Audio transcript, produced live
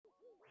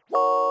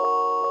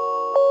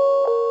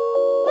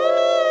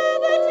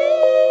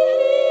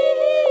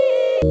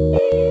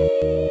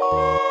I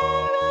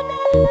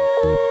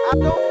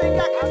don't think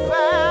I can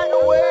find a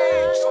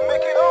way to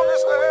make it on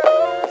this earth.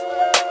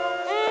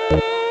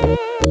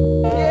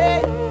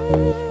 Yeah.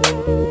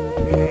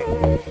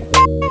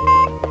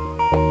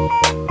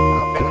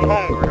 I've been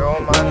hungry all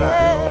my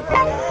life.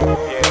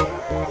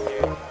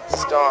 Yeah.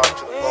 Starved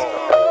to the bone.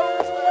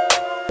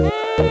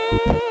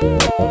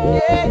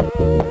 Yeah.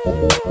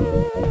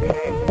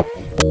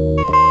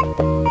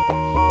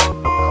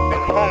 I've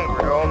been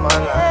hungry all my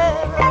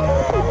life.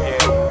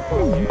 Yeah.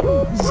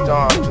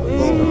 Starved to the bone.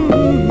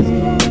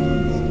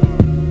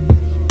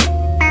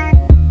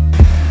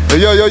 Hey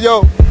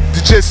yo,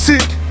 DJ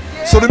Seeq,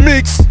 so the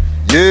mix,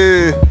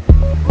 yeah.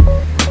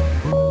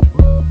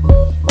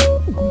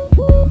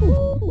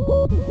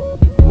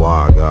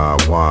 Why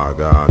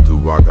God,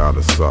 do I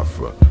gotta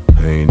suffer?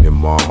 Pain in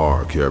my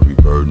heart, carry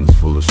burdens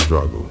full of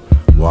struggle.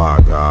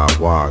 Why God,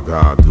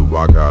 do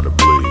I gotta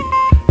bleed?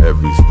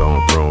 Every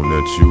stone thrown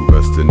at you,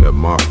 resting at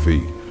my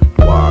feet.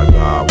 Why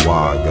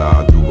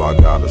God, do I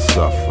gotta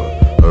suffer?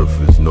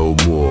 Earth is no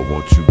more,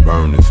 won't you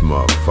burn this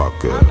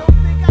motherfucker?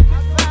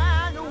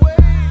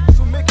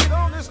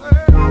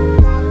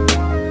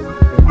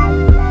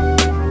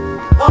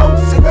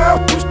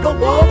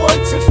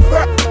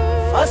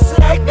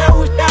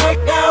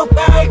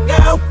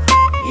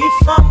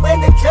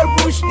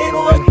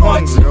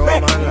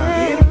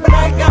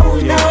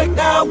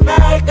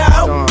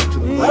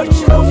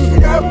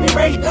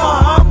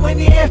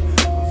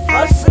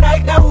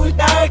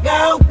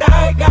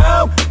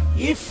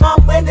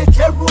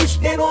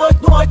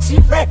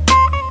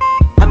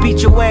 I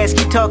beat your ass,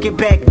 keep talking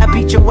back. I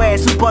beat your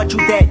ass, who bought you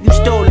that? You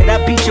stole it.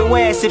 I beat your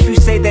ass if you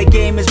say that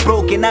game is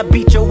broken. I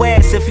beat your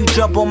ass if you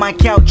jump on my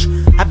couch.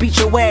 I beat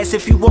your ass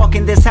if you walk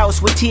in this house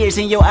with tears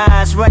in your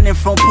eyes, running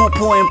from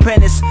poo-poo and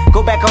Prentice.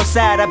 Go back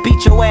outside, I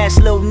beat your ass,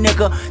 little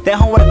nigga. That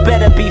homework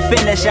better be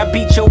finished. I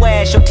beat your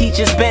ass, your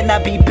teachers better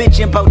not be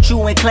bitching about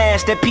you in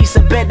class. That piece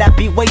of better not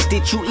be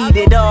wasted, you eat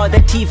it all.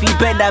 That TV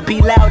better not be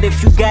loud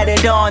if you got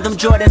it on. Them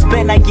Jordans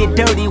better not get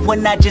dirty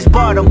when I just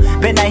bought them.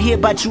 Better not hear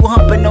about you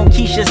humping on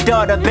Keisha's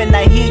daughter. Better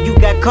not hear you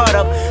got caught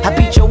up. I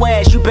beat your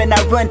ass, you better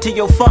not run to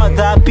your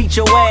father. I beat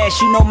your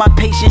ass, you know my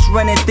patience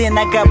running thin.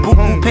 I got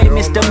boo-boo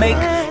payments to make.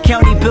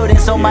 County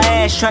buildings on my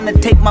ass trying to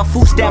take my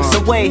food stamps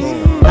away.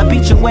 I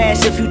beat your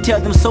ass if you tell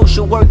them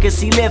social workers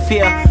he live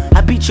here.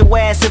 I beat your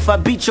ass if I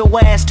beat your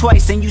ass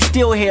twice and you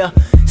still here.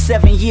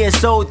 7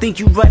 years old, think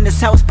you run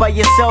this house by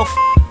yourself?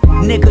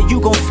 Nigga, you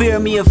gon' fear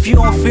me if you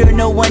don't fear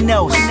no one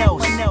else.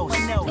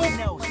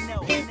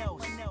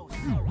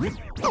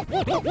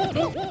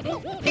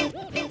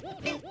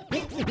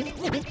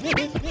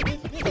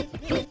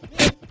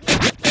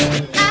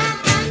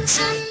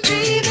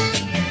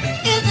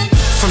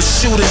 From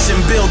shooters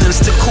in buildings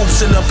to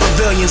coops in the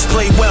pavilions,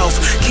 play wealth.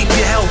 Keep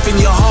your health and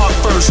your heart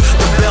first.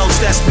 The belts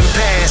that's been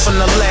passed from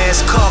the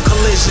last car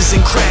collisions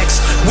and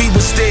cracks. We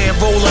was there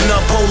rolling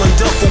up, holding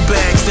duffel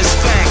bags, there's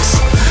facts.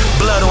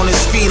 Blood on his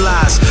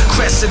felines,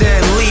 Cressida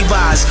and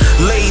Levi's.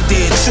 Laid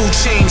there, 2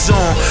 chains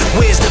on.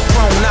 Where's the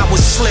throne? I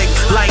was slick,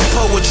 like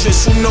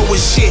poetress who know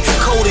his shit,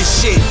 cold as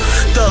shit.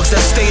 Thugs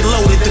that stay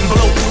loaded and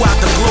blow throughout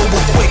the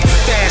global quick.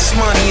 Fast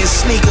money and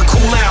sneaker,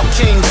 cool out,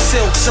 king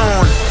silks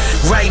on.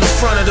 Right in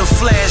front of the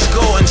Flash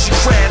Gordons, your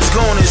crabs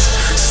goners.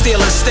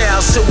 Stealing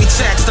styles, so we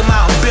taxed them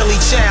out in Billy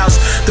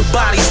Childs. The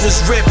bodies was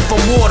ripped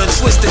from water,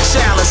 twisted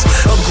chalice.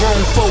 A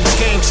grown folks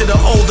game to the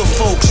older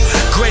folks.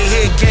 Gray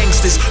haired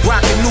gangsters,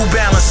 rocking New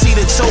Balance, see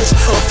the toast.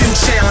 A few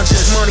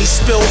challenges, money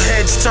spilled,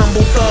 heads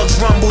tumble, thugs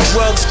rumble,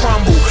 drugs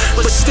crumble.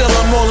 But still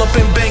I'm all up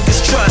in bankers'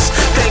 trust,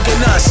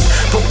 thanking us.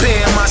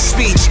 Preparing my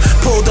speech,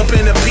 pulled up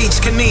in a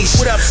peach Caniche.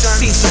 What up, son?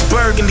 Seats is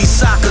burgundy,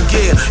 soccer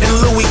gear, and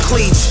Louis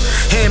cleats.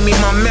 Hand me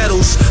my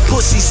medals,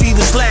 pussies he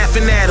was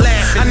laughing at.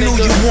 I knew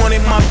you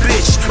wanted my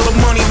bitch, but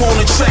money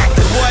won't attract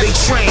her. They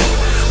train,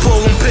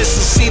 pulling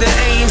pistols, see the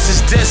aims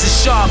is desert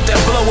sharp that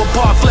blow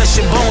apart flesh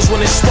and bones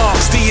when it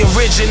sparks. The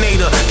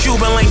originator,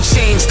 Cuban link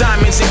chains,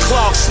 diamonds and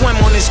Clarks. Swim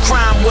on this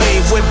crime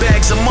wave where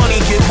bags of money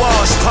get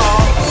washed,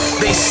 Paul.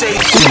 They say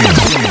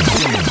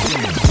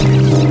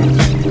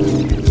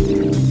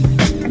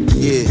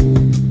yeah,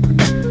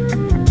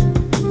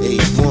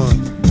 A1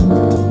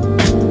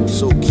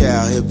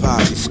 SoCal hip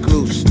hop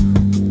exclusive.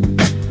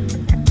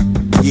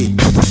 Yeah,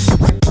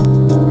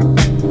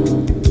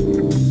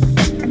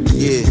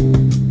 yeah,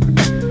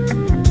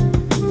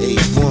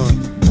 A1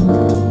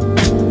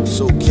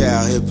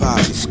 SoCal hip hop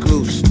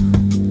exclusive.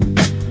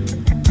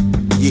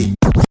 Yeah,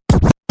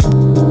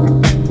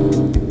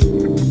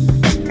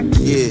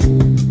 yeah,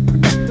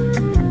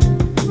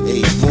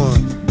 A1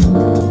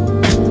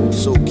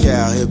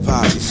 SoCal hip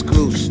hop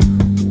exclusive.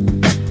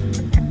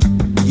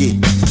 Yeah.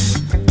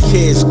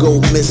 Kids go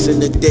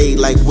missing today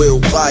like Will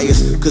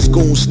Byers, cause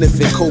goons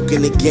sniffing coke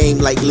in the game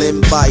like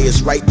Lynn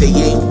Byers. Right, they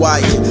ain't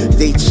wired,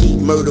 they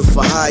cheat, murder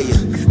for hire.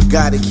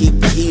 Gotta keep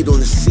the heat on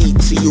the seat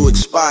till you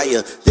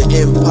expire. The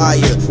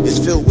empire is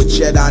filled with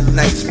Jedi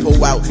Knights.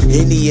 Pull out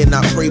Henny and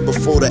I pray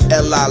before the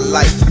L I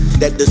light.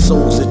 that the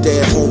souls of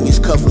dead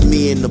homies cover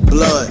me in the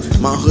blood.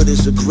 My hood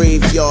is a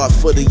graveyard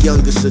for the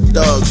youngest of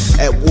thugs,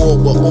 at war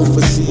with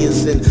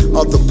overseers and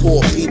other poor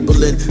people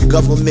and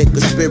government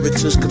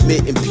conspirators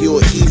committing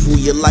pure evil.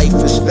 Your life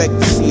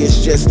expectancy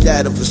is just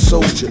that of a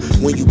soldier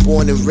when you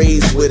born and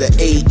raised with an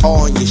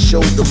AR on your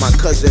shoulder. My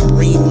cousin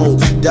Remo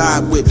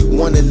died with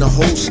one in the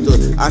holster.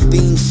 Our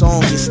theme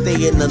song is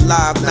Staying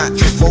Alive, not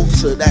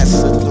Travolta. That's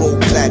a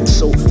throwback,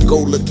 so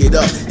go look it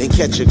up and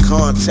catch a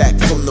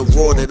contact from the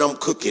raw that I'm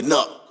cooking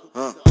up.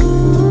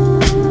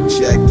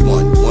 Check 1,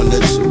 1 or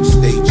 2,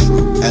 stay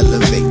true,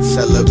 elevate,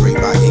 celebrate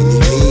by any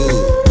means.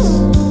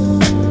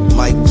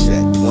 Mic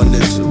check 1 to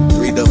 2,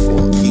 3 to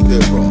 4, keep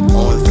it raw,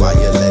 on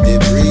fire, let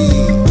it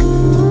breathe.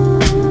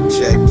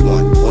 Check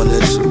 1, 1 or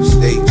 2,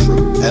 stay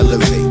true,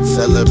 elevate,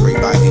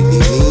 celebrate by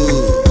any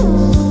means.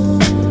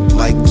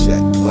 Mic check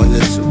 1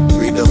 to 2,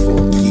 3 to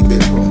 4, keep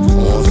it raw,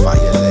 on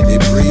fire, let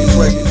it breathe.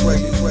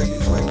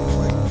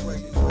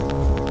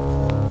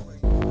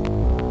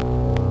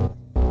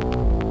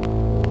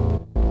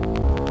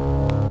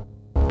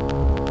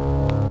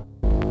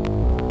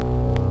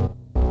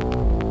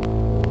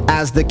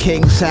 As the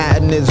king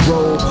sat in his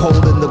robe,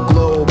 holding the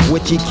globe,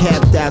 which he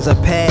kept as a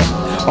pet,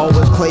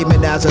 always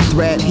claiming as a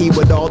threat, he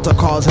would alter,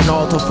 cause an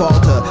altar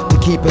falter to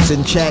keep us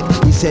in check.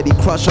 He said he'd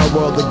crush our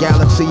world, the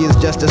galaxy is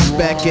just a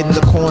speck in the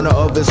corner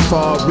of his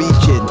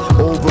far-reaching,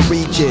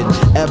 overreaching,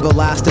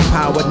 everlasting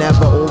power,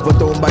 never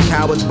overthrown by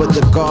cowards. But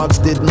the gods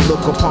didn't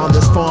look upon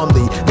this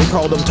fondly. They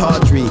called him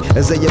tawdry.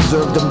 As they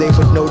observed him, they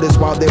would notice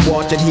while they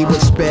watched, and he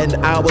would spend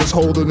hours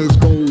holding his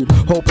gold,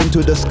 hoping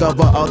to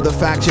discover other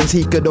factions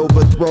he could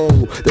overthrow.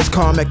 This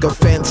karmic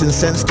offense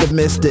incensed the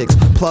mystics,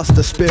 plus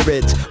the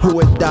spirits who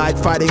had died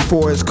fighting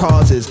for his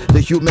causes. The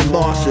human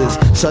losses,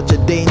 such a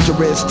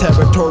dangerous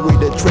territory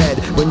to tread.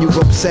 When you've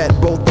upset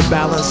both the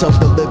balance of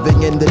the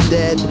living and the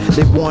dead,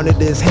 they wanted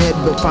his head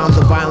but found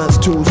the violence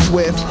too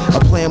swift. A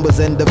plan was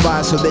in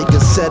devised so they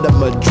could set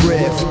him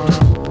adrift.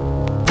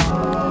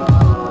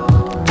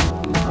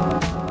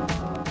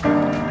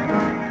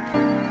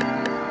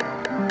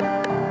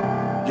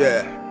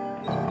 Yeah.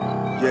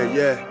 Yeah,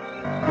 yeah.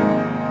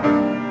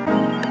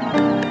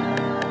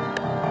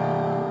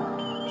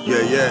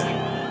 Yeah, yeah.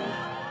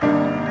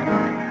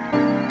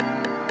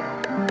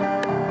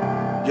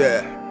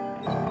 Yeah.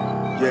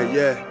 Yeah,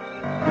 yeah.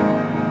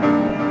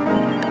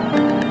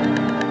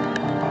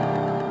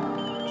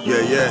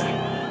 Yeah, yeah.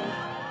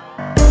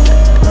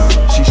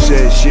 She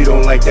said she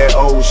don't like that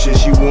old shit,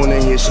 she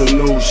wanna hear some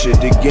new shit.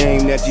 The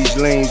game that these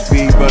lanes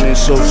be running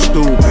so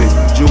stupid,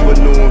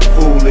 juvenile and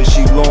foolish,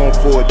 she long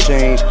for a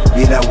change.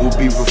 Yeah, that would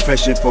be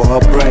refreshing for her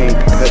brain.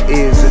 Her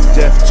ears are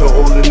deaf to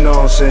all the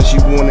nonsense, she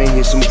wanna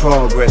hear some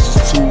progress.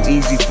 It's too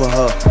easy for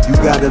her, you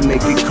gotta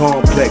make it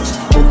complex.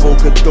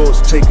 Provoke her thoughts,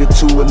 take her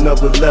to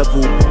another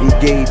level.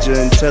 Engage her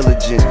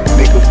intelligence,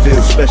 make her feel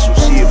special.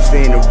 She a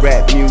fan of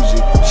rap music,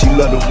 she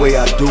love the way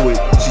I do it.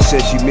 She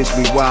said she missed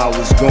me while I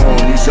was gone.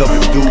 These other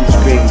dudes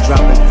been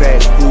dropping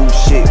fast food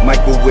shit,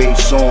 microwave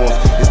songs.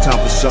 It's time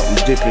for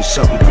something different,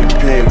 something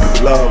prepared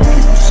with love.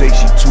 People say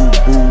she too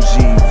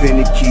bougie,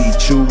 finicky,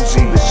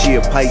 choosy, but she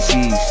a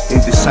Pisces,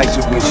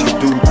 indecisive when she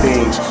do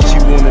things. She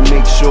wanna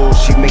make sure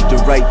she make the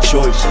right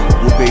choice.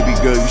 Well, baby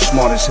girl, you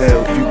smart as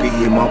hell if you can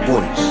hear my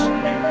voice.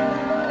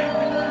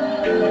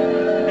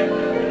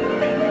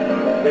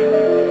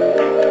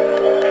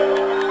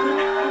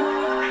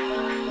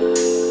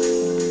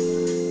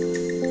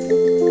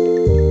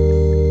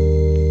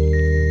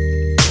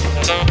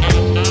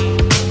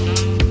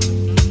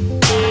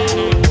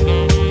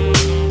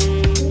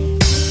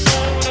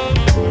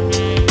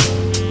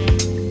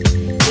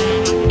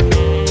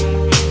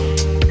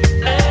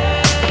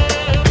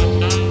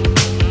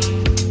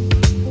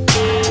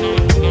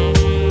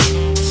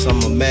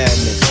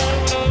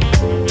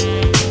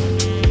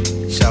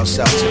 Shouts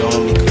out to the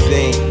homie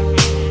Kaveen.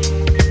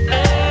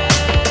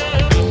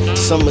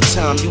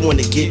 Summertime, you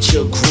wanna get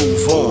your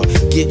groove on,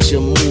 get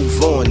your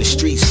move on. The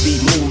streets be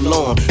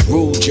Mulan,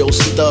 rude, yo,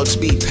 some thugs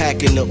be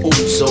packing the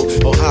ouzo,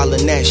 or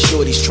hollering at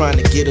shorties trying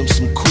to get him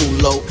some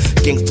culo.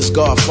 Gangsta's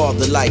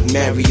godfather like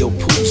Mario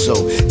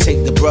Puzo.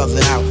 Take the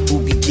brother out who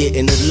be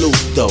getting the loot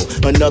though.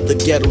 Another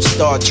ghetto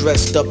star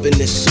dressed up in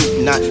his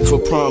suit, not for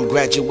prom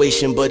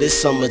graduation, but it's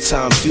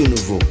summertime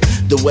funeral.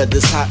 The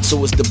weather's hot,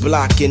 so it's the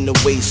block in the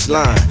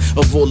waistline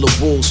of all the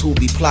wolves who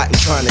be plotting,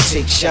 trying to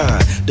take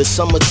shine. The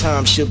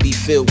summertime should be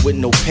filled with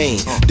no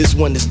pain. This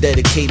one is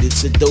dedicated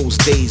to those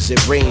days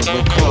it rained,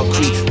 when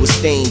concrete was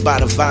stained by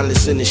the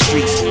violence in the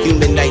streets.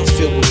 Human nights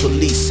filled with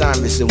police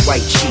sirens and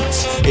white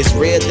sheets. It's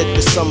rare that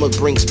the summer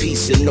brings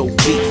peace and no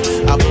beef.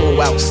 I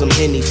pour out some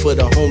Henny for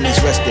the homies,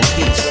 rest in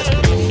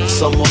peace.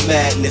 Summer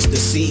madness, the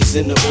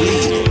season of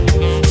bleeding.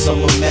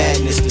 Summer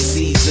madness, the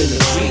season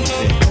of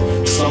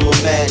grieving. Summer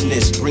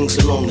madness brings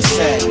along the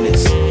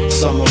sadness.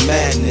 Summer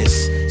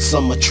madness,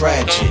 summer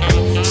tragic.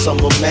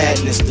 Summer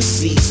madness, the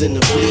season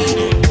of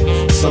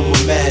bleeding.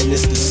 Summer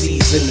madness, the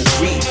season of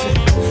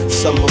grieving.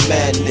 Summer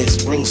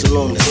madness brings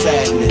along the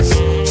sadness.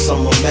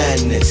 Summer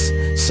madness,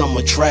 some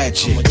are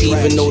tragic.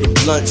 Even though the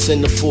blunts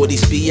and the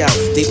 40s be out,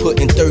 they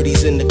putting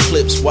 30s in the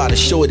clips while the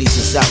shorties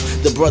is out.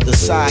 The brother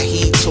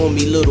Saheed told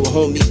me little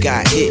homie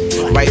got hit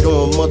right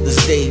on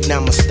Mother's Day, now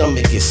my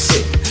stomach is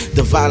sick.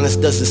 The violence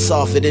doesn't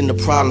solve it and the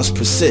problems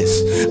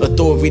persist.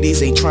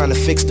 Authorities ain't trying to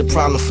fix the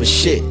problem for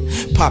shit.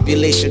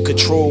 Population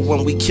control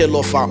when we kill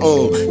off our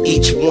own.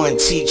 Each one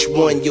teach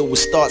one, yo, it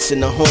starts in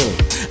the home.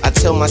 I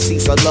tell my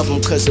seats I love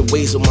them cause it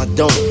weighs on my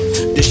dome.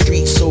 The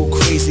streets so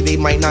crazy they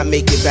might not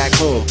make it back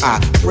home. I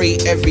pray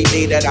every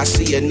day that I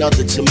see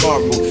another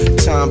tomorrow.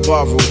 Time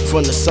borrowed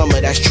from the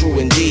summer, that's true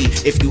indeed.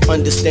 If you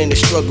understand the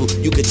struggle,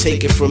 you could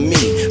take it from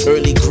me.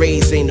 Early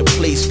grades ain't a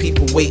place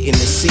people waiting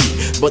to see,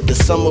 but the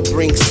summer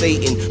brings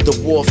Satan, the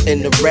wolf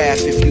and the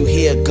wrath. If you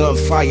hear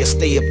gunfire,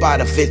 stay up out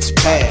of its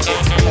path.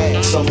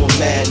 Summer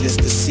madness,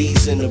 the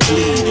season of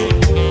bleeding.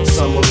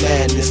 Summer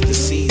madness, the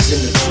season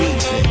of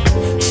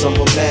grieving.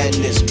 Summer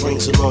madness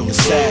brings along the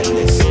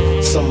sadness.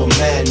 Summer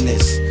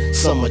madness,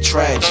 summer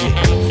tragic.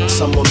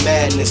 Summer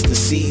madness, the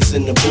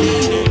season of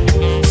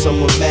bleeding.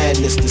 Summer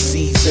madness, the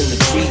season of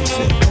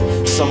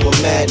grieving. Summer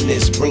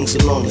madness brings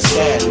along the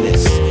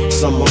sadness.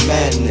 Summer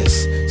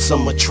madness,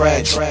 summer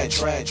tragic.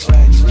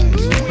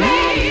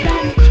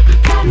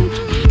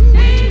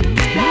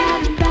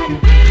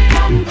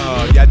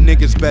 Y'all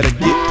niggas better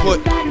get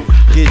put.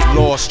 Get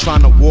lost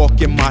trying to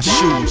walk in my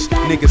shoes.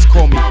 Niggas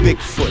call me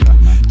Bigfoot.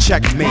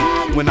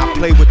 Checkmate when I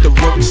play with the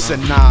rooks.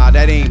 And nah,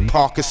 that ain't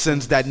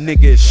Parkinson's, that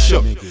nigga is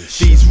shook.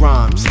 These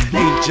rhymes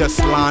ain't just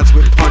lines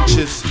with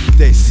punches.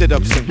 They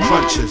sit-ups and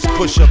crunches,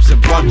 push-ups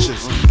and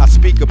bunches. I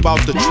speak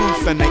about the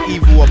truth and the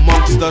evil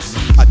amongst us.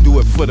 I do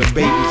it for the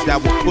babies that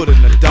were put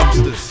in the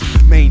dumpsters.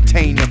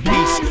 Maintain the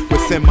peace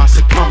within my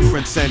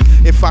circumference. And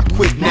if I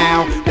quit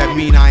now, that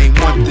mean I ain't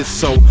want this.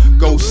 So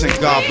ghosts and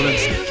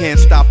goblins can't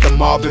stop the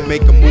mob and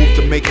make a move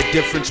to make a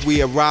difference.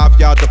 We arrive,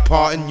 y'all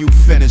departing, you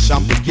finish,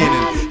 I'm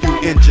beginning. You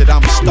injured,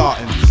 I'm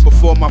starting.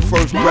 Before my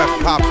first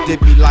breath, Pops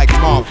did me like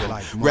Marvin.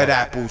 Red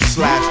Apple /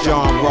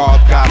 John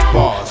Robb got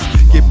bars.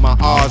 Get my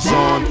R's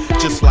on,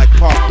 just like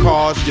parked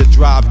cars. Your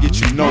drive get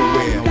you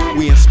nowhere.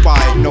 We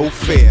inspired, no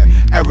fear.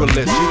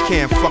 Errorless, you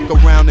can't fuck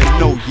around and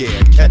know,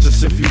 yeah. Catch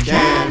us if you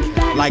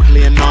can. Like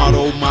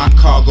Leonardo, my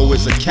cargo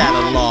is a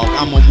catalog.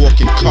 I'm a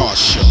walking car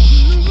show.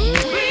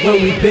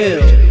 When we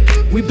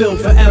build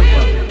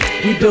forever.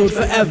 We build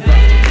forever.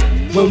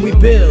 When we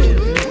build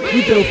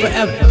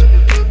forever.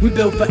 We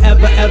build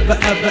forever, ever,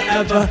 ever,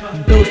 ever.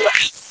 Build forever.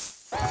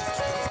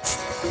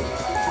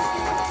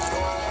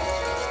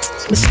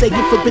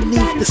 Mistaken for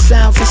beneath the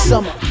sounds of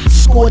summer.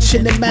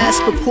 Scorching in mass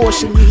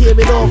proportion, you hear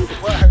it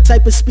often.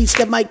 Type of speech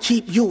that might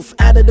keep youth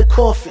out of the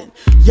coffin.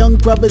 Young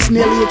brothers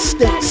nearly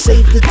extinct,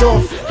 save the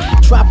dolphin.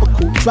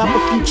 Tropical, drop a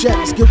few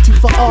gems, guilty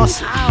for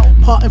arson.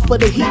 Parting for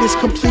the heat is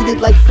completed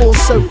like full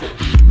circle.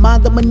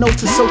 Mind them a note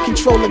to so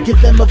controller,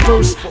 give them a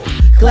verse for.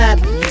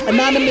 Gladly,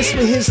 anonymous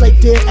with his like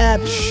Dear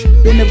Abby.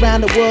 Been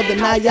around the world and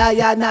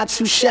nah, not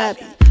too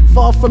shabby.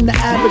 Far from the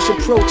average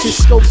approach, his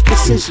scope's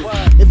precision.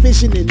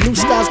 Envisioning new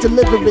styles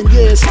delivering,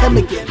 yeah, it's him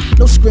again.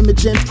 No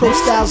scrimmaging, pro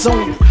styles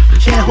only.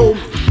 Can't hold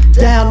me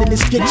down in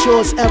this get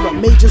yours era.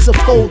 Majors are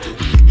folded,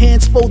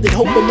 hands folded,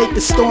 hoping they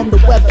can storm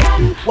the weather.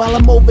 While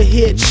I'm over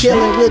here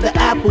chilling where the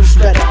apples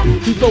redder.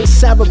 He wrote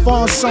Sarah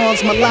Vaughan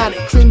songs, melodic,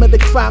 cream of the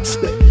crop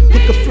split.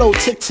 Pick a flow,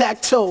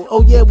 tic-tac-toe,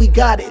 oh yeah, we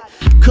got it.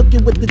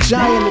 Cooking with the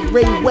giant and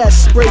Ray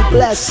West, spray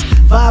bless.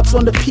 Vibes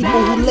on the people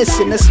who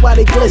listen, that's why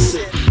they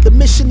glisten. The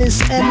mission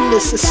is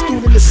endless, a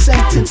student a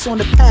sentence on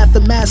the path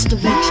of mastery,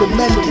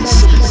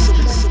 tremendous.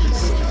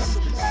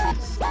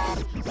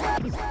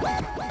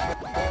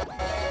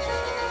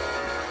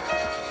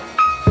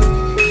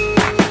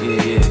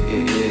 Yeah.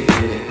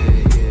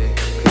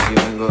 Cause you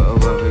ain't gotta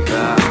worry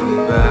about me.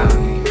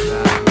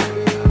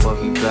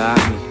 Worry about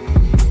me.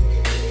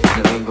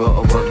 You ain't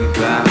gotta worry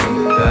about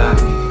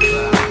me.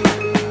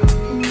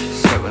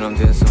 Except when I'm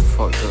doing some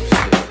fucked up shit.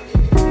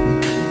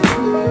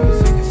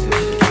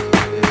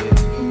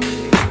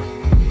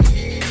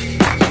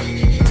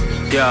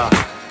 Yeah,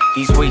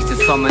 these wasted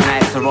summer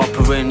nights are our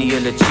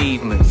perennial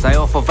achievements. I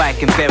offer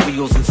Viking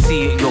burials and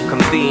see at your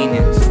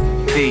convenience.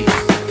 Peace.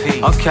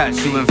 I'll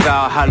catch you in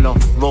Valhalla.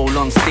 Roll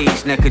on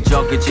stage, naked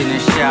jogger gin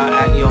and shout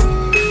at you.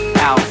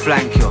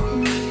 Outflank you.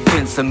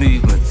 Pincer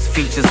movements.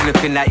 Features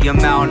looking at your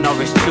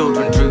malnourished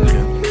children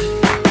drooling.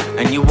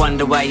 And you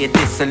wonder why you're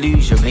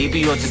disillusioned. Maybe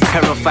you're just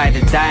terrified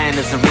of dying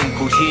as a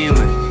wrinkled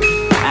human.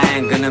 I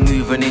ain't gonna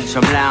move an inch,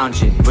 I'm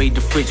lounging. Raid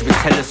the fridge with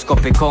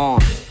telescopic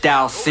arms.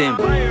 Dow sim.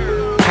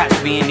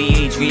 Catch me in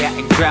the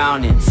Adriatic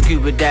drowning.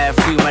 Scuba dive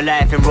through my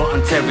life in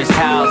rotten terraced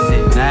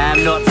housing.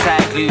 I'm not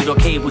tight glued or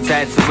cable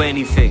tied to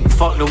anything.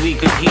 Fuck the weak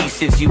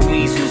adhesives, you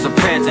weasels are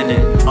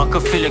president. I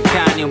could fill a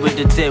canyon with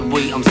the dead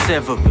weight I'm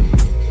severing.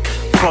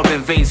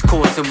 Throbbing veins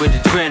coursing with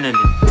adrenaline.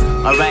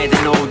 I ride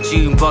an old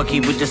June buggy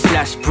with the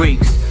slash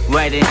brakes.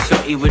 Riding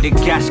shotty with a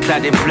gash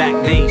clad in black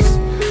lace.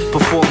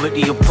 Perform at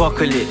the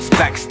apocalypse,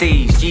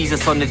 backstage.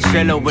 Jesus on the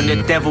cello and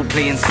the devil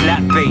playing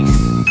slap bass.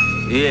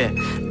 Yeah,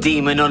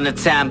 demon on the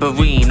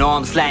tambourine,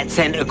 arms like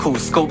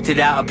tentacles, sculpted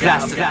out of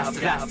plastic.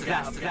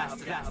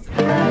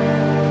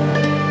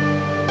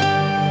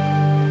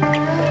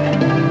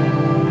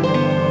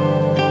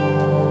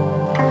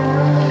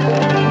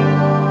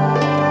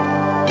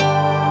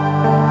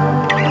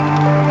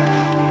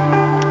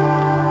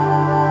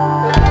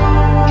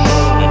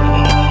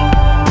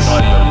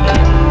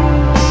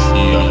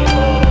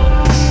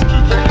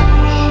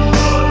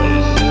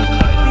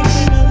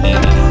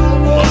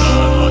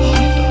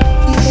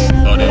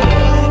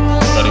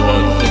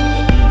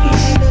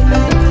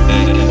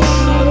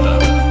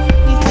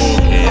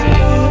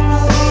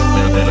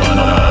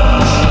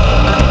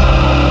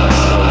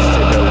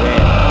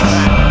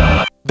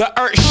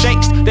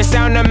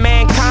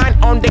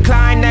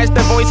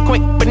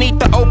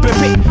 beneath the open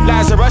pit.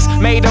 Lazarus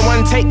made a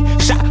one take,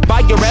 shot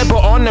by a rebel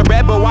on the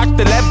rebel. Watch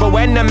the level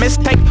when the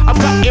mistake of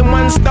cutting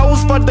one's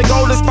nose for the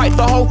goal despite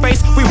the whole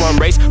face. We won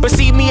race, but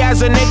see me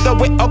as a nigga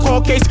with a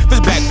cold case. This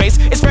black face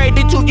is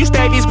ready to use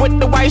steadies with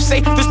the wife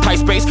say. This tight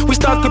space, we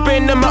stuck up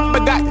in them up,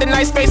 but got the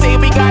nice face. Hey,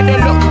 we gotta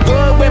look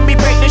good when we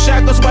break the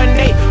shackles one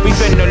day. We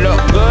finna look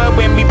good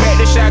when we break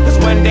the shackles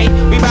one day.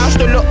 We bout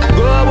to look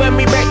good when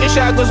we break the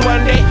shackles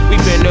one day. We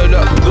finna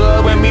look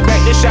good when we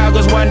break the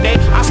shackles one day.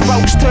 I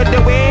spoke to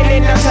the wind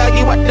and I'll tell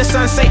you what the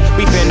sun say.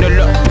 We finna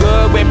look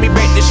good when we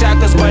break the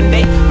shackles one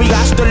day. We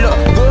got to look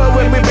good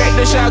when we break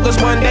the shackles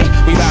one day.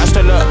 We got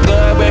to look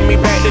good when we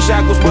break the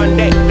shackles one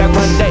day. Like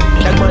one day,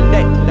 like one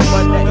day, like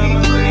one day.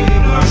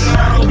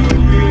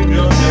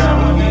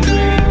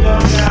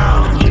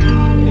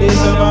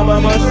 It's a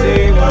mama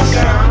say one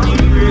down.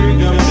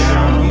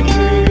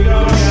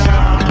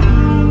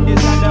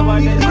 It's not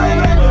one that say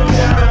one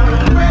down.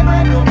 Break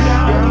them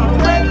down,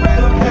 break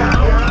them down,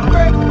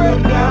 break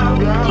them down,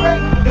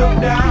 break them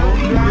down,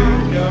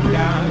 break them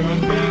down.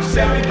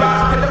 Say we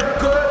bout to look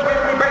good when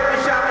we break the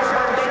shackles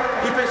one day.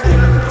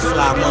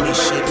 Fly money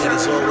shit,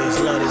 niggas always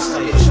love this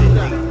type of shit,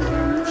 nigga.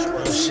 You know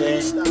what I'm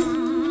saying?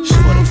 It's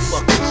for the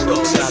fucking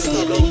crooks out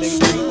there,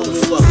 nigga. For the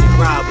fucking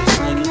robbers,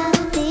 nigga.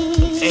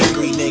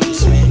 Angry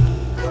niggas, man.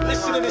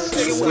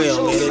 For real,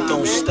 man, it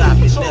don't stop,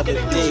 it never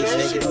did,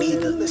 nigga,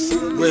 neither.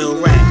 Real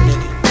rap,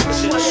 nigga.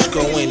 Just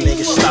go in,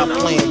 nigga, stop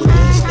playing with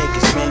these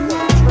niggas, man.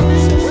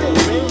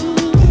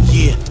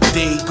 Yeah,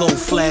 there he go,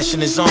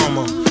 flashing his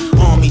armor.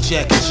 Army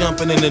jacket,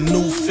 jumping in the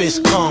new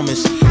fist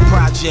garments.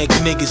 Project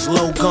niggas,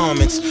 low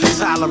garments.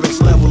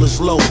 Tolerance level is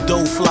low,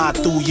 dough fly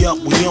through, yup,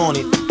 we on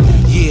it.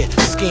 Yeah,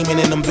 scheming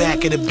in them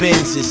back of the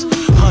Benzes.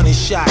 100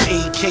 shot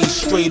AK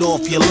straight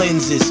off your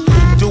lenses.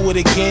 Do it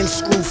again,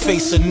 screw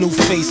face, a new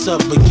face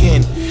up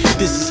again.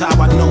 This is how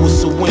I know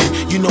it's a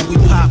win. You know we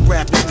pop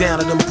rappers down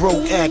to them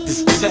broke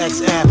actors,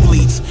 tax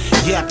athletes.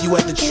 Yap you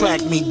at the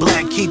track meet,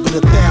 black keep it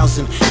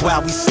 1,000.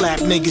 While we slap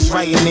niggas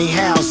right in their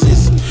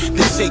houses.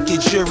 Then take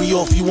your jury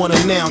off, you wanna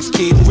announce,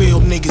 kid.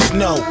 Real niggas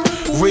know,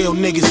 real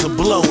niggas will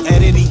blow.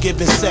 At any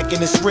given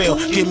second it's real,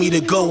 give me the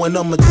go and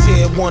I'ma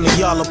tear one of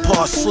y'all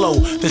apart slow.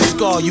 Then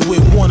scar you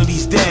with one of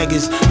these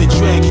daggers, then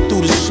drag you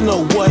through the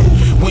snow. What?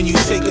 When you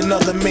take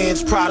another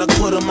man's product,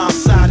 put him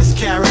outside his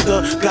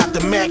character. Got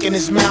the Mac in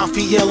his mouth,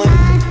 he yelling.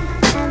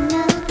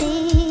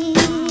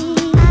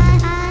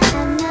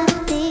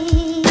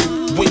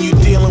 When you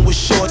dealing with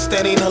shorts,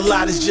 that ain't a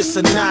lot, it's just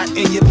a knot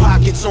in your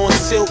pockets on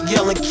tilt,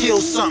 yelling kill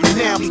something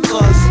now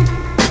because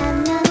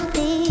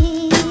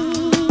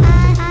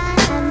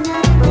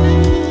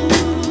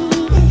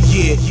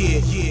yeah.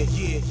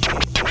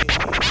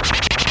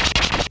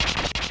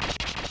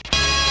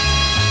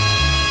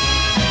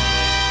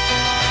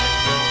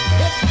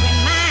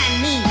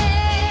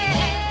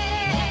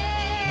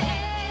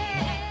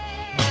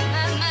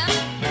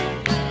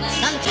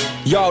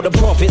 Yo, the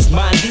prophets,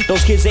 man,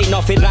 those kids ain't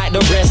nothing like the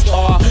rest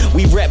are.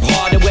 We rep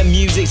harder when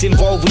music's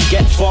involved, we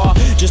get far.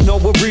 Just know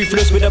we're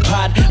ruthless with a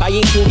pad. I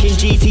ain't talking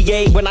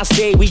GTA when I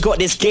say we got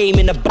this game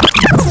in the back.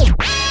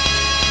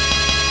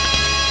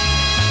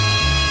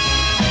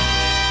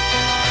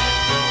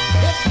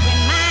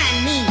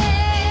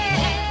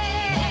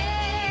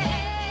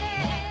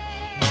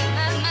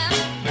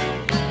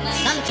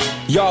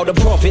 Yo, the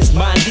prophets,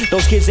 man,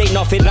 those kids ain't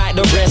nothing like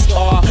the rest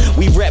are.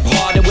 We rep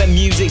harder when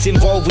music's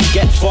involved, we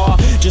get far.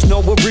 Just know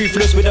we're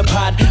ruthless with a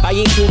pad. I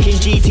ain't talking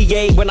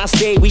GTA when I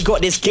say we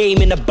got this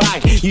game in the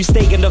bag. You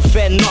stay and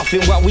defend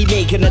nothing while we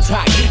make an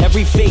attack.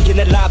 Every fake in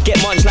the lab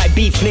get munched like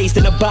beef placed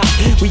in the back.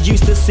 We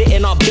used to sit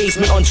in our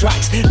basement on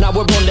tracks. Now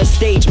we're on the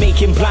stage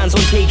making plans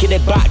on taking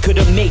it back.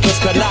 Couldn't make us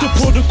collapse.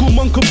 It's the prodigal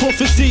monk of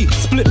prophecy.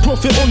 Split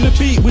profit on the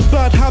beat with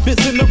bad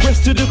habits and the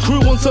rest of the crew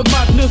on some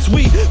madness.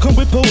 We come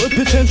with potent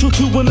potential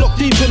to unlock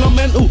deep in our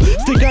mental.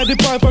 Stay guided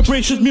by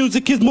vibrations,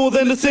 music is more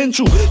than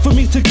essential. For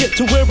me to get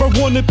to where I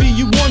wanna be,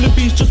 you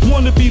wannabes just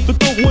wanna be, but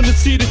don't wanna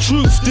see the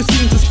truth. This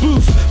seems a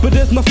spoof, but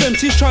there's enough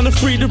MCs trying to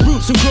free the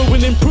roots and grow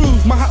and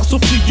improve. My hat's off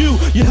to you,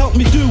 you help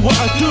me do what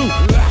I do.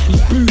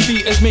 These blue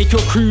beaters make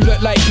your crew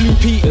look like Blue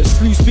Peters.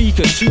 Slew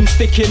speakers, tunes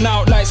sticking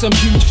out like some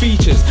huge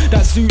features.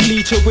 That zoot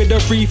leacher with a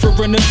reefer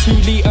and a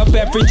 2-litre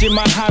beverage in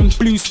my hand.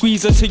 Blue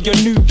squeezer to your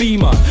new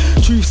Beamer.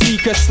 Truth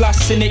seeker slash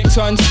cynic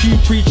turns few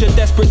preacher.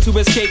 Desperate to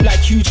escape like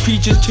huge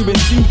creatures chewing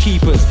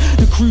zookeepers.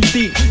 The crew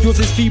deep, yours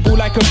is feeble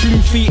like a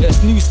blue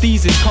fetus. New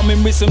steezes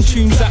coming with some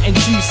tunes that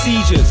induce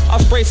seizures. I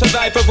spray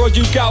saliva or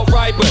you gout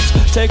rivals.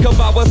 Take a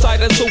bow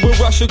aside until we'll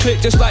rush a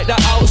click just like the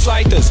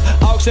outsiders.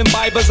 Alks and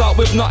Bibers out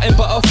with nothing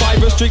but a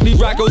fiber. Strictly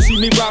raggle, see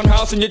me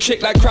roundhouse and your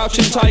chick like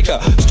crouching tiger.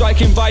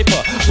 Striking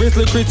viper,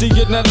 Rizzler gritty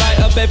in the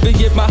lighter.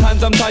 Baby in my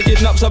hands I'm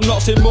tidying up some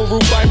knots in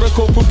moral fiber.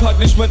 Corporal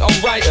punishment on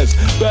writers.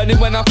 Burning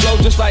when I flow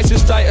just like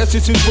cystitis.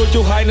 This is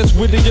Royal Highness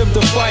William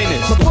the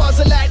finest. My bars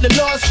are like the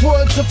last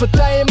words of a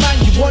dying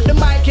man. You want the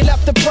mic, you'll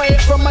have to pray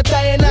it from my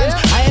dying hands.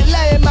 I ain't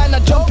lying, man, I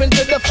jump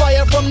into the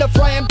fire from the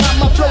frying pan.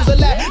 My flows are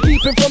like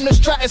leaping from the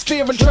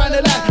stratosphere and trying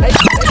to land.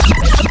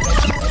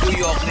 New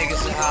York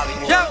niggas in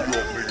Hollywood. Yo.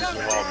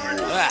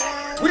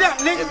 What up,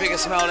 nigga? If you can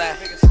smell that.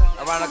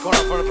 Around the corner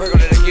from the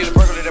percolator, get the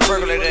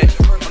percolator.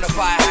 On the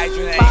fire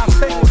hydrant,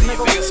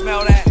 nigga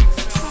smell that?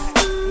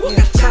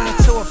 Yeah, turn it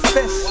to a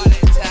fist.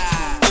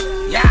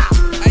 Yeah.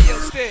 Hey, yo,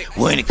 Stick.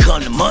 When it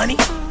come to money,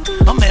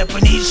 I'm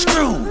Ebenezer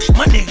Scrooge.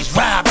 My niggas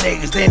rob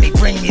niggas, then they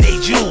bring me they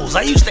jewels.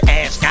 I used to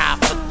ask God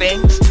for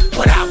things,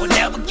 but I would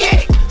never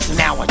get it. So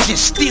now I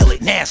just steal it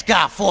and ask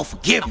God for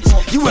forgiveness.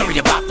 You worried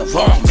about the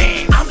wrong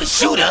man, I'm the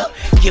shooter.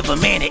 Give a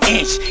man an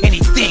inch and he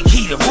think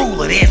he the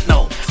ruler. There's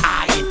no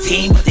I in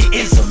team, but there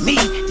is a me.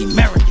 The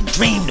American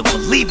dream, to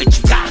believe it,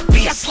 you gotta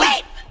be a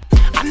slave.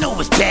 I know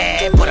it's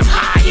bad, but I'm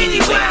high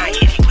anyway.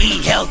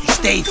 Eat healthy,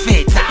 stay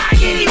fit, die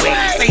anyway.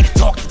 Say to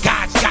talk to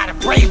God, you gotta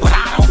pray, but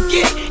I don't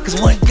get it.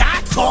 Cause when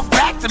God talk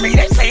back to me,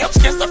 they say I'm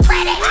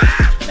schizophrenic.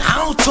 Now I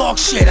don't talk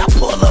shit, I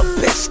pull up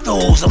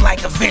pistols. I'm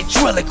like a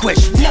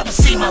ventriloquist, you never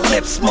see my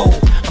lips move.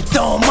 I'm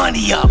throwing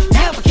money up,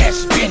 never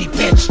catch a penny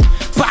pinch.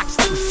 Box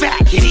too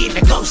fat, can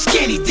even go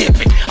skinny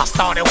dipping. I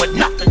started with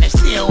nothing and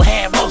still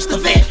have most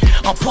of it.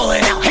 I'm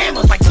pulling out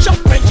hammers like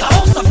jumping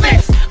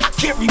Jehoshaphat. I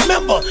can't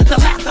remember the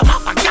last time I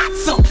forgot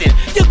something.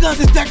 Your guns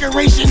is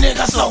decoration,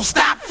 nigga, so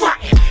stop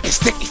frontin'. It's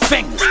sticky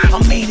fingers,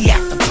 I'm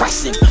maniac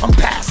depressive, I'm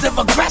passive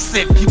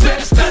aggressive. You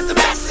better spread the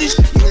message,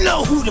 you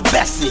know who the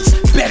best is.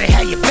 Better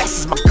have your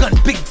vests, my gun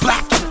big,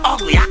 black, and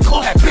ugly. I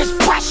call that bitch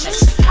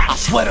precious. I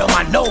sweat on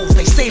my nose,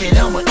 they say that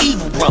I'm an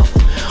evil brother.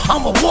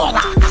 I'm a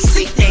warlock, I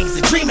see things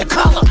and dream in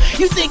color.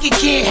 You think it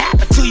can't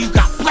happen till you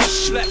got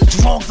bless you.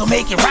 Wrongs don't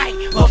make it right,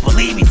 but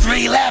believe me,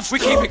 3 left. We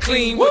keep it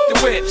clean with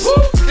the whips,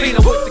 cleaner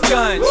with the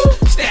guns.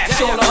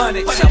 Stash on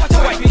 100,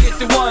 wipe you hit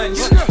the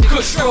ones.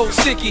 Kush roll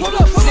sticky,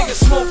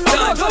 niggas smoke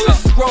guns.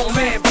 This is grown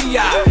man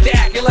B.I. They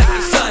acting like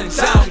their sons.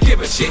 I don't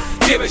give a shit,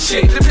 give a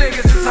shit. Them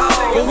niggas is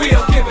home, but we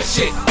don't give a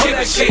shit, give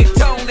a shit.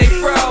 Tone they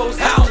froze,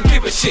 I don't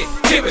give a shit,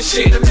 give a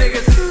shit. Them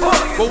niggas is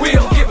home, but we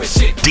don't give a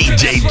shit.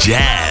 DJ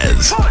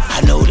Jazz.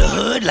 I know the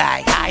hood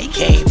like how he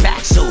came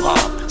back so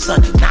hard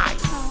Sunday night.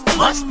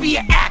 Must be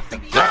an actor,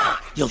 girl.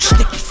 Yo,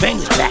 sticky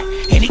fingers back,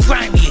 and he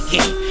grind me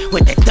again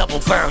with that double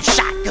barrel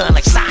shotgun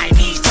like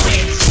Siamese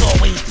twins. It's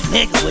always the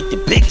niggas with the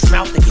biggest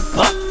mouth that get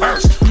bucked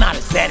first. I'm not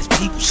as bad as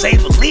people say,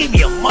 believe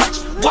me, I'm much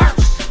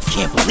worse.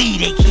 Can't believe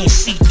they can't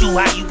see through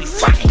how you be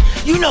frontin'.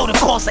 You know the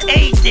cost of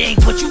everything,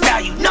 but you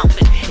value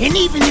nothing. And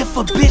even if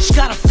a bitch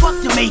gotta fuck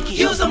to make it,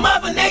 use a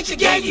mother nature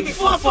gave you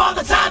before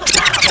father time.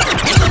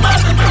 Use a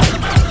mother.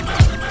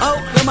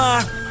 Oh,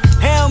 Lamar.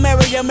 Hail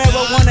Mary, your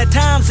marijuana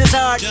times is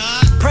hard.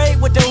 Pray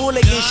with the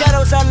hooligan,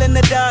 shadows all in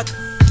the dark.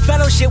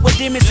 Fellowship with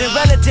demons and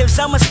relatives,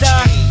 I'm a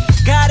star.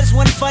 God is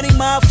one funny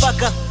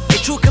motherfucker. A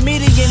true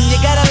comedian, you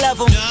gotta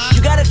love him,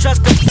 you gotta trust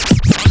him.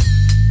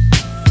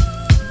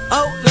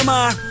 Oh,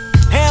 Lamar.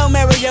 Hail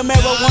Mary, your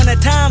marijuana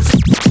times.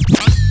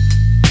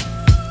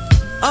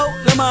 Oh,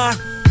 Lamar.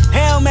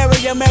 Hail Mary,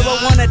 your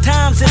marijuana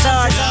times is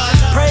hard.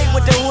 Pray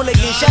with the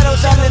hooligan,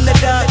 shadows all in the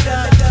dark.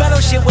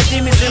 Fellowship with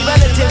demons and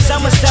relatives,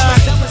 I'm a star.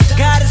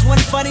 God is one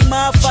funny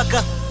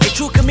motherfucker. A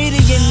true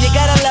comedian, you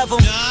gotta love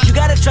him, you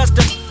gotta trust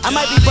him. I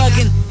might be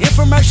bugging,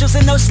 infomercials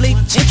and no sleep.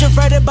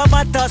 Introverted by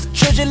my thoughts,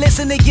 children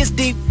listen, it gets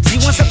deep. See,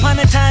 once upon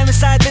a time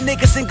inside the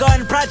niggas and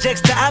garden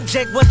projects, the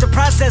object was to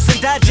process and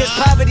digest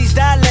poverty's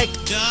dialect.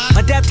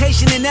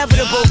 Adaptation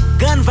inevitable,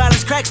 gun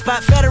violence, crack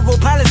spot, federal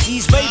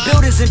policies, rape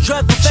buildings and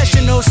drug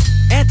professionals.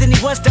 Anthony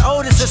was the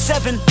oldest of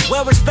 7,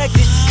 well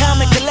respected, calm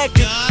and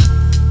collected.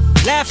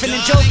 Laughing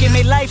and joking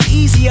made life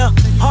easier.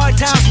 Hard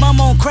times,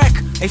 mama on crack.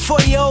 A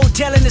 4-year-old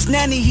telling his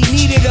nanny he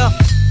needed her.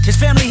 His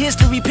family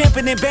history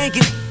pimping and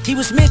banking. He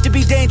was meant to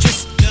be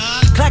dangerous.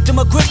 Clacked him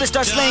a grip and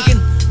start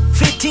slanking.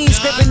 15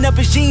 scraping up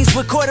his jeans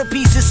with quarter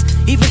pieces.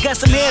 Even got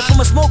some hair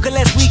from a smoker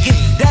last weekend.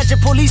 Dodger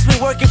policeman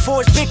working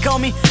for his big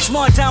homie.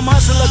 Small time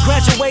hustler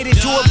graduated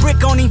to a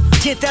brick on him.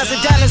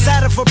 $10,000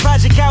 out of for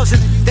project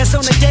housing. That's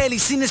on the daily.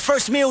 Seen his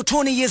first meal,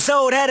 20 years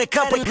old. Had a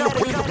couple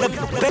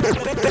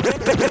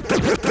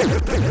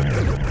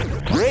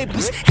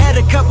rapists. Had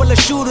a couple of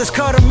shooters,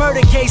 caught a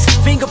murder case.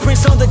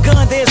 Fingerprints on the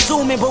gun, they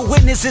assuming, but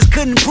witnesses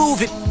couldn't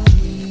prove it.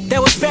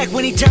 That was back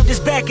when he turned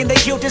his back and they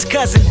killed his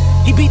cousin.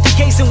 He beat the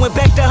case and went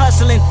back to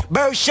hustling.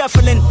 Bird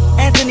shuffling,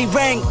 Anthony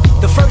rang.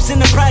 The first in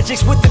the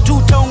projects with the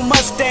 2-tone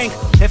Mustang.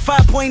 That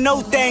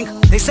 5.0 thing,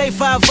 they say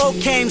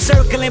 5-0 came.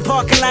 Circling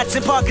parking lots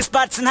and parking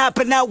spots and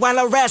hopping out while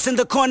harassing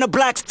the corner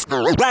blocks.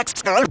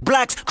 Blocks.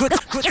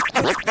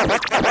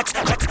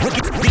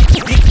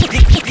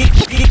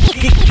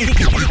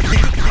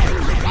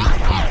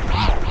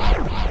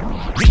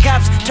 The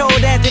cops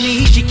told Anthony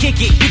he should kick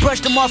it. He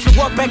brushed him off and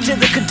walked back to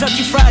the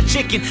Kentucky Fried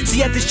Chicken.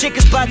 See, at this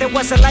chicken spot there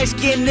was a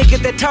light-skinned nigga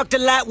that talked a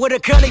lot with a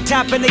curly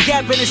top and a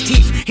gap in his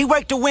teeth. He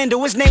worked the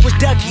window, his name was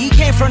Ducky. He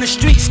came from the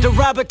streets, the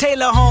Robert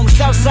Taylor home,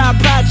 Southside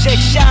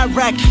Project,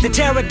 Chirac, the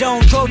Terror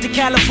Dome. Drove to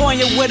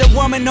California with a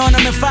woman on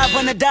him and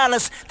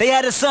 $500. They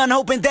had a son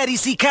hoping that he'd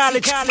see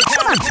college.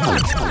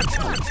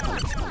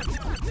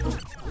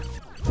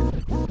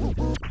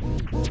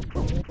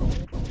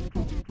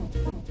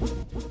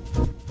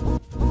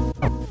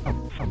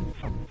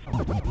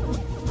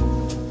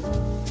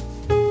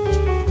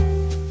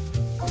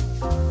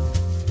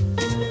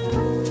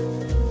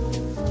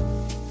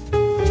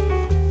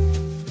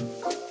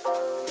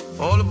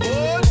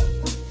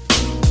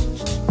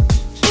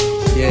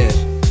 Yeah.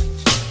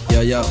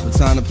 Yo, what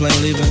time the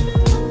plane leaving?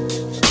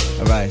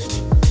 Alright,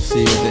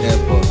 see you at the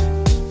airport.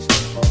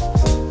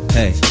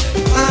 Hey.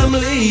 I'm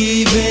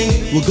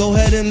leaving. Well, go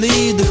ahead and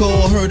leave. The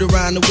call heard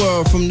around the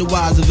world from the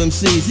wise of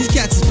MCs. These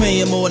cats is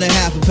paying more than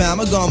half a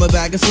pound. I got my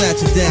back and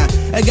snatch it down.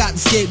 I got to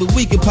skate, but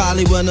we could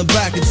probably run them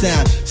back in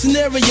town.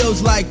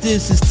 Scenarios like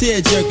this is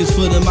tear jerkers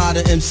for the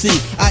modern MC.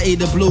 I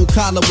ain't a blue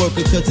collar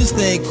worker, cause this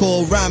thing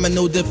called rhyming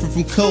no different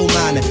from coal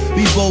mining.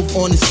 We both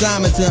on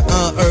assignment to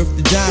unearth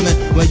the diamond.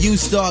 When you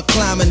start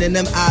climbing and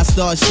them eyes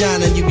start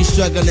shining, you be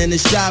struggling and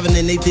striving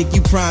and they think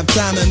you prime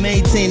time and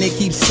maintain it.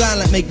 Keep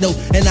silent, make no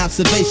an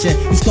observation.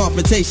 It's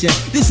confrontation.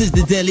 This is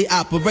the daily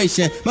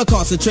operation. My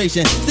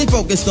concentration, stay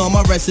focused on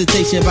my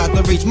recitation. About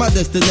to reach my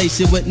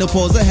destination with no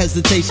pause or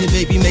hesitation.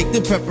 Baby, make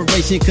the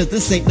preparation, cause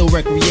this ain't no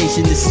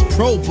recreation. This is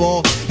pro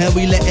ball, and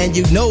we letting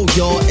you know,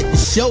 y'all, at the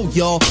show,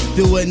 y'all.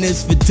 Doing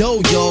this for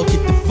dough, y'all.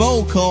 Get the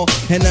phone call,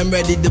 and I'm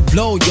ready to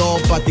blow,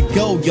 y'all. About to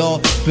go,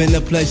 y'all. Been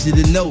a pleasure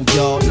to know,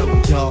 y'all.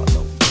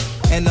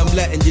 And I'm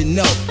letting you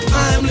know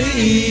I'm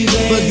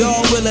leaving. But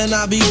God willing,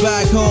 I'll be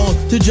back home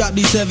to drop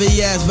these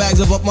heavy ass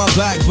bags up my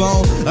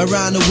backbone.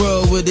 Around the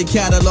world with the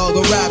catalog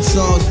of rap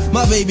songs.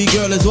 My baby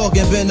girl is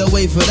walking, been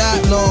away for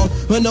that long.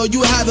 But no,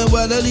 you haven't,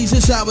 well at least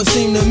it's how it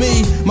seemed to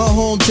me. My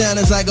hometown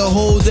is like a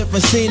whole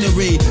different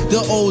scenery.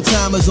 The old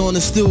timers on the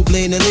stoop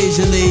leaning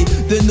leisurely.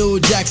 The new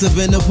jacks up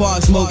in the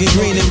park smoking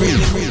greenery.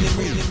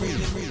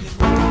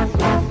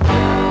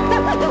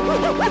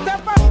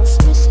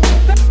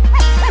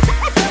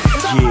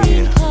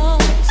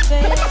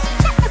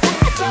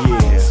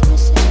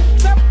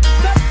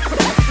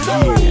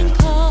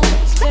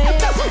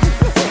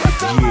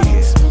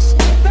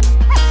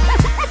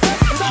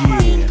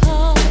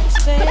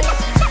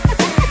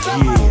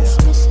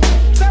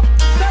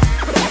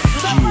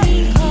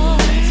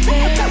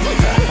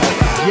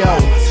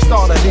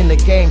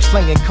 Game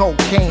slinging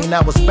cocaine,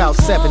 I was about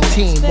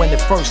 17 when it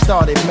first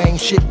started, man,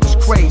 shit was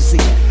crazy.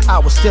 I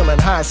was still in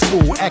high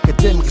school,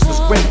 academics was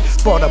great,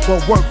 brought up or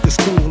worked to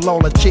school,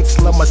 all the chicks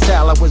love my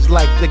style, I was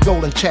like the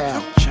golden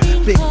child.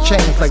 Big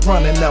chains like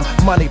running them,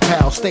 money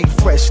pals, stay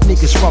fresh,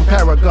 sneakers from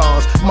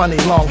Paragons, money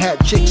long,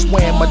 had chicks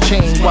wearing my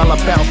chain while I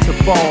bounced the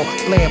ball,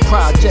 playing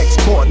projects,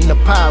 courting the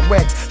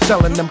Pyrex,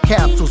 selling them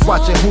capsules,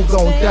 watching who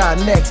gon' die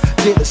next.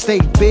 Didn't stay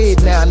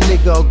big, now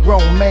nigga a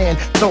grown man,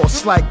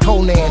 thoughts like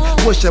Conan,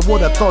 wish I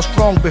would've thought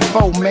strong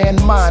before, man,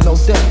 mine on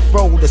death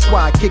row, that's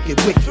why I kick it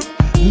wicked.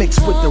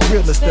 Mixed with the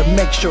realest to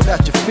make sure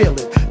that you feel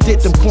it. Did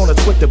them corners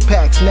with the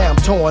packs, now I'm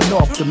torn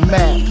off the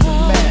map.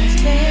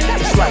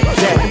 It's like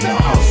that in the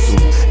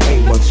hustle,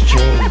 ain't much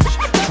change.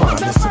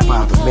 Trying to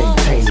survive and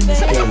maintain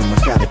this game. I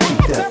gotta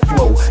keep that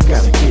flow,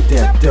 gotta get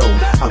that dough.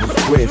 I was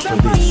bred for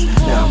this,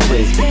 now I'm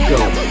ready to go.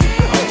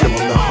 I'm still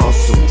on the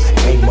hustle,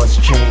 ain't much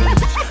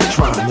change.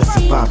 Trying to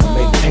survive and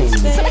maintain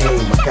this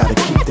game. I gotta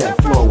keep that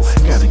flow,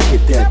 gotta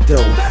get that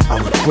dough. I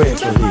was bred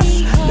for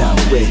this, now I'm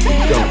ready to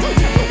go.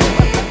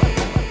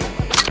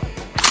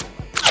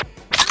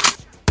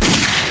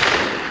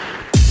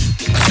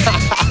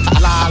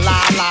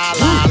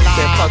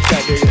 Fuck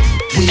that nigga.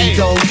 We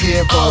don't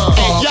give a fuck.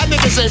 Y'all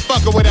niggas ain't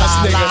fucking with us,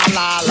 nigga.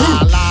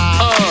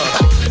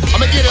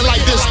 I'ma get it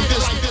like this.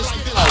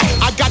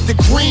 I got the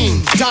green,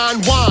 Don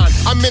Juan.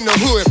 I'm in the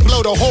hood,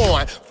 blow the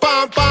horn.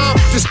 Bomb, bomb,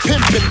 this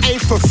pimpin'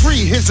 ain't for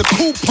free, here's a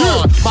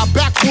coupon. My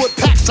backwood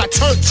packs, I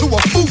turned to a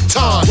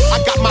futon.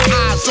 I got my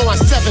eyes on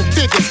 7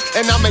 figures,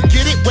 and I'ma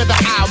get it whether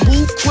I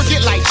move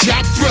crooked like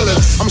Jack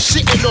Thrillers. I'm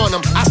shitting on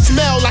them, I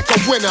smell like a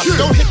winner.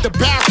 Don't hit the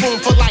bathroom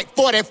for like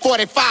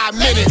 40-45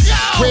 minutes.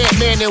 Red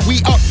man and we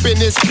up in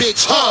this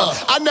bitch, huh?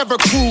 I never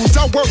cruise,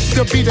 I work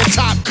to be the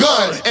top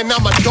gun. And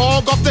I'm a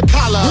dog off the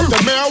collar, the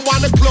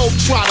marijuana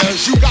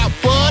globetrotters. You got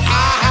bud,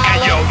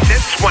 Hey yo,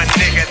 this one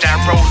nigga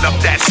that roll up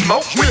that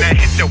smoke. When I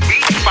hit the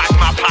weed spot,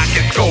 my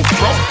pockets go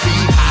broke.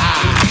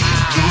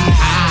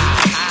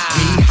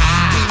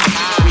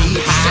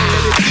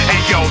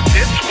 Hey yo,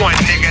 this one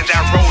nigga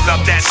that roll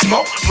up that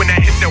smoke. When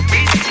I hit the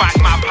weed spot,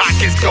 my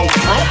pockets go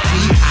broke.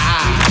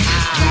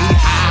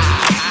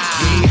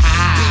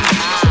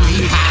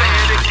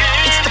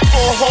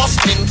 Four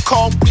horsemen,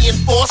 call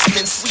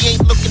reinforcements. We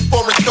ain't looking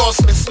for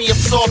endorsements, we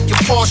absorb your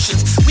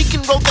portions. We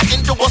can roll the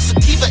Indo or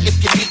sativa if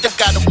you need her.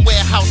 Got a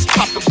warehouse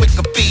poppin' with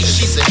a bee,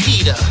 she's a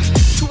heater.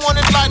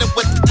 200 lighter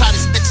with the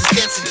tightest bitches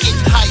dancing,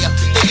 getting higher.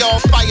 They all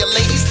fire,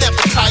 ladies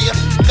never tire.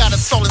 Got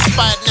us all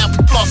inspired, now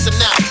we flossin'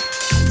 out.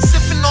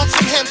 Sippin' on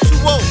some Hem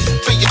 2-0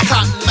 for your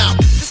cotton mouth.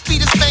 This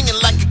beat is banging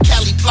like a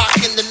Cali block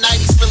in the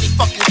 90s. Really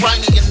fucking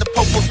grimy, and the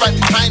popo's right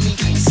behind me.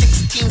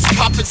 16s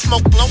poppin',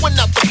 smoke blowing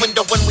out the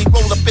window. When we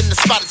roll up in the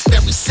spot, it's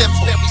very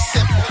simple. Very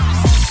simple.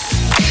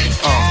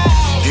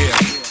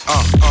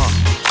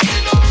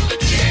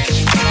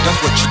 That's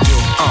what you do.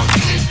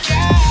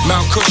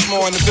 Mount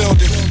Cushmore in the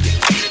building.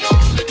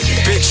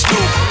 Big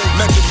Snoop,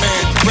 Method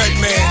Man, Red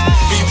Man,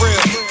 Be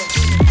Real.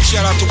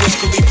 Shout out to Wiz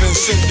Khalifa and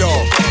Sick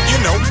Dog. You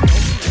know.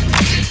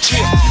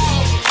 Chill.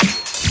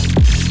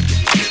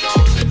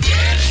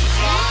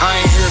 I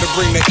ain't here to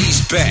bring the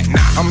East bet.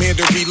 I'm here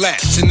to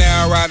relax, an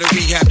hour out of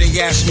rehab, they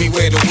ask me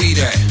where the weed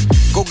at.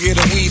 Go get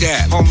a weed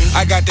at, homie.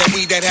 I got that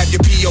weed that have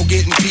your P.O.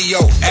 getting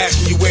P.O.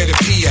 Asking you where the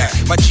P at.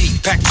 My G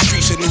pack the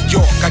streets of New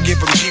York, I give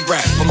them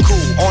G-Rap. I'm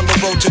cool, on the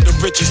road to the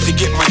riches to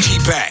get my G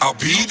back. I'll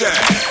be there.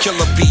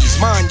 Killer bees,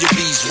 mind your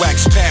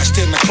beeswax. Past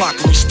 10 o'clock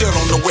and we still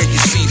don't know where you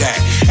see that.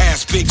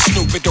 Ask Big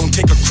Snoop, it don't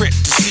take a crit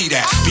to see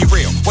that. Be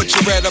real, what you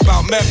read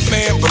about meth,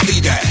 man,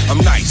 believe that. I'm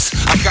nice,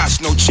 I got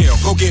no chill,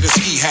 go get a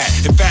ski hat.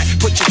 In fact,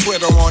 put your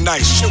Twitter on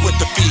ice, chill with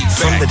the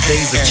feedback. From the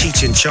days of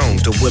Cheech and Chong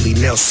to Willie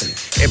Nelson,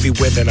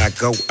 everywhere that I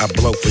go, I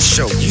blow for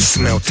show. You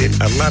smelt it.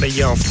 A lot of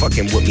y'all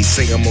fucking with me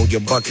say I'm on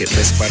your bucket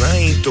list, but I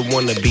ain't the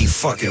one to be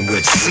fucking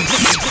with.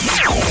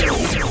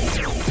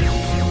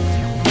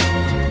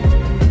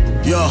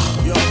 Yo,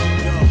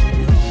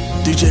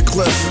 DJ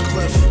Cliff,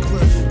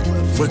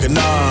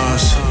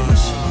 recognize.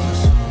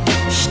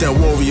 It's that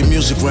warrior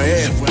music right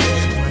here. You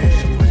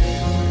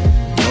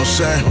know what I'm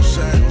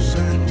saying?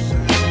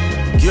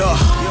 Yo,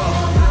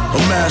 a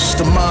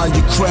mastermind,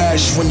 you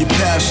crash when you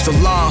pass the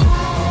line.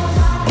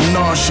 I'm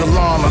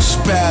nonchalant, I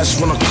spaz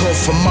when I call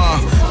for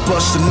mine.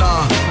 Bust a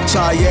nine,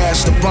 tie your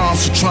ass to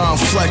bombs to try and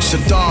flex the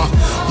dawn.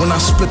 When I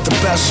spit the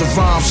best of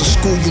rhymes, I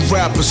school you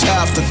rappers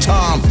half the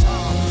time.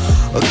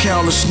 A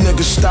countless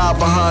niggas stop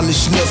behind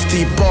these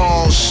nifty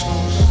balls.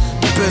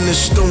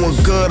 Business doing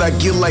good, I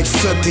get like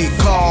 50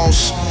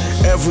 calls.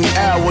 Every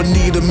hour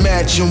need a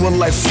matching with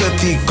like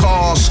 50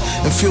 calls.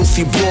 And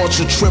filthy broads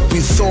with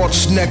trippy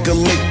thoughts, neck and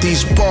lick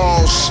these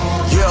balls.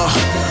 Yeah,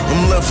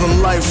 I'm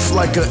living life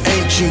like an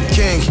ancient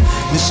king.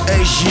 This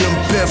Asian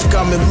biff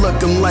got me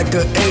looking like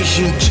an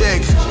Asian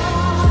chick.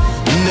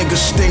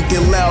 Niggas think they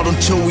loud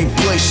until we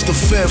place the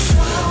fifth.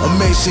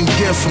 Amazing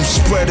gift, I'm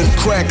spreading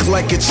crack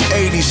like it's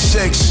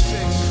 86.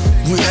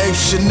 We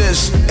apes in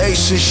this,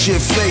 ace and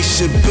shit,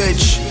 face it,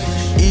 bitch.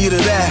 Either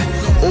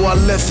that, or I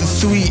left in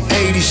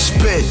 380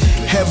 spit.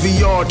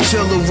 Heavy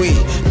artillery,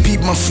 beat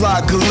my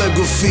fly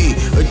calligraphy.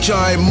 A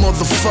giant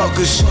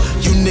motherfuckers,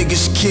 you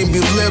niggas can't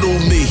belittle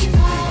me.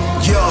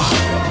 Yeah,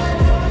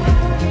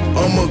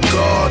 I'm a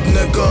god,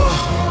 nigga.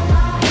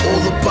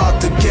 All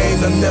about the game,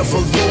 I never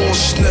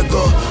lost,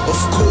 nigga. Of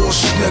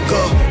course,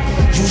 nigga.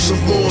 Use a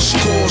lost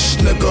course,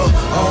 nigga.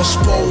 I don't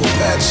spoil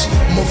pets,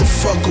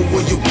 motherfucker,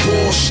 where you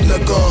boss,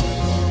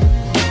 nigga.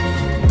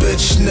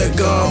 Bitch,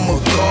 nigga, I'm a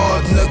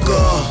god,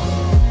 nigga.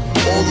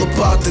 All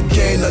about the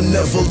game, I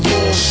never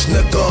lost,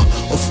 nigga.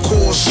 Of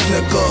course,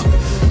 nigga.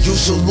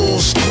 Use a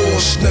lost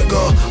course,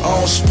 nigga. I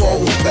don't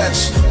spoil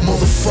pets,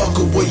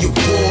 motherfucker, where you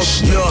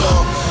boss, nigga.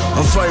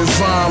 I write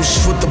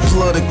rhymes with the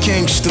blood of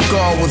kings to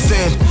guard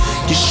within.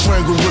 You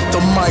strangle with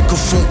the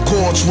microphone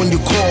cords when you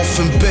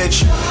coughing,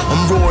 bitch.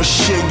 I'm raw as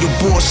shit, your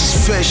boss is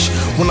fish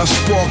when I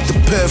spark the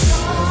piff.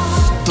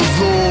 The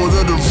Lord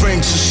of the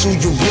Rings is who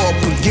you up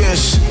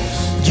against.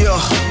 Yeah,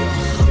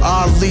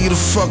 Ali the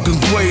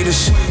fucking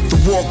greatest, the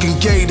walking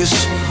gators.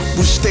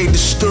 We stay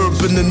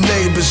disturbing the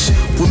neighbors.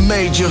 We're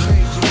major,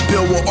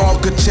 built with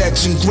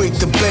architects and great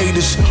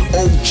debaters.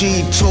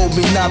 OG told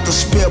me not to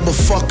spare but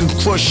fucking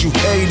crush you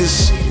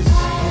haters.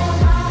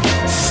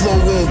 Flow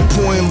on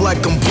point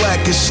like I'm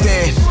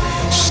Blackistan.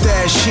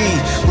 Stash heat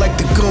like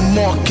the gun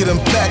market in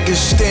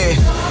Pakistan.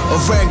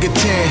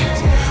 Orangutan,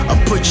 I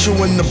put you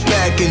in the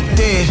back and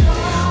then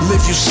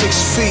leave you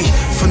 6 feet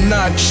for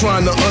not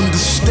trying to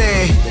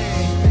understand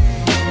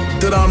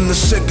that I'm the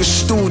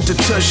sickest dude to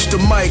touch the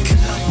mic.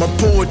 My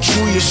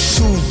poetry is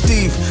too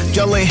deep,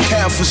 y'all ain't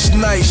half as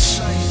nice.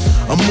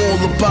 I'm all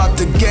about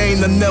the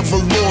game, I never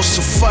lost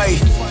a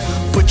fight.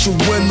 But you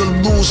win or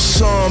lose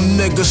some,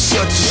 nigga,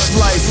 such is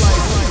life.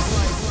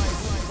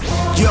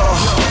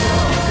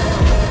 Yo.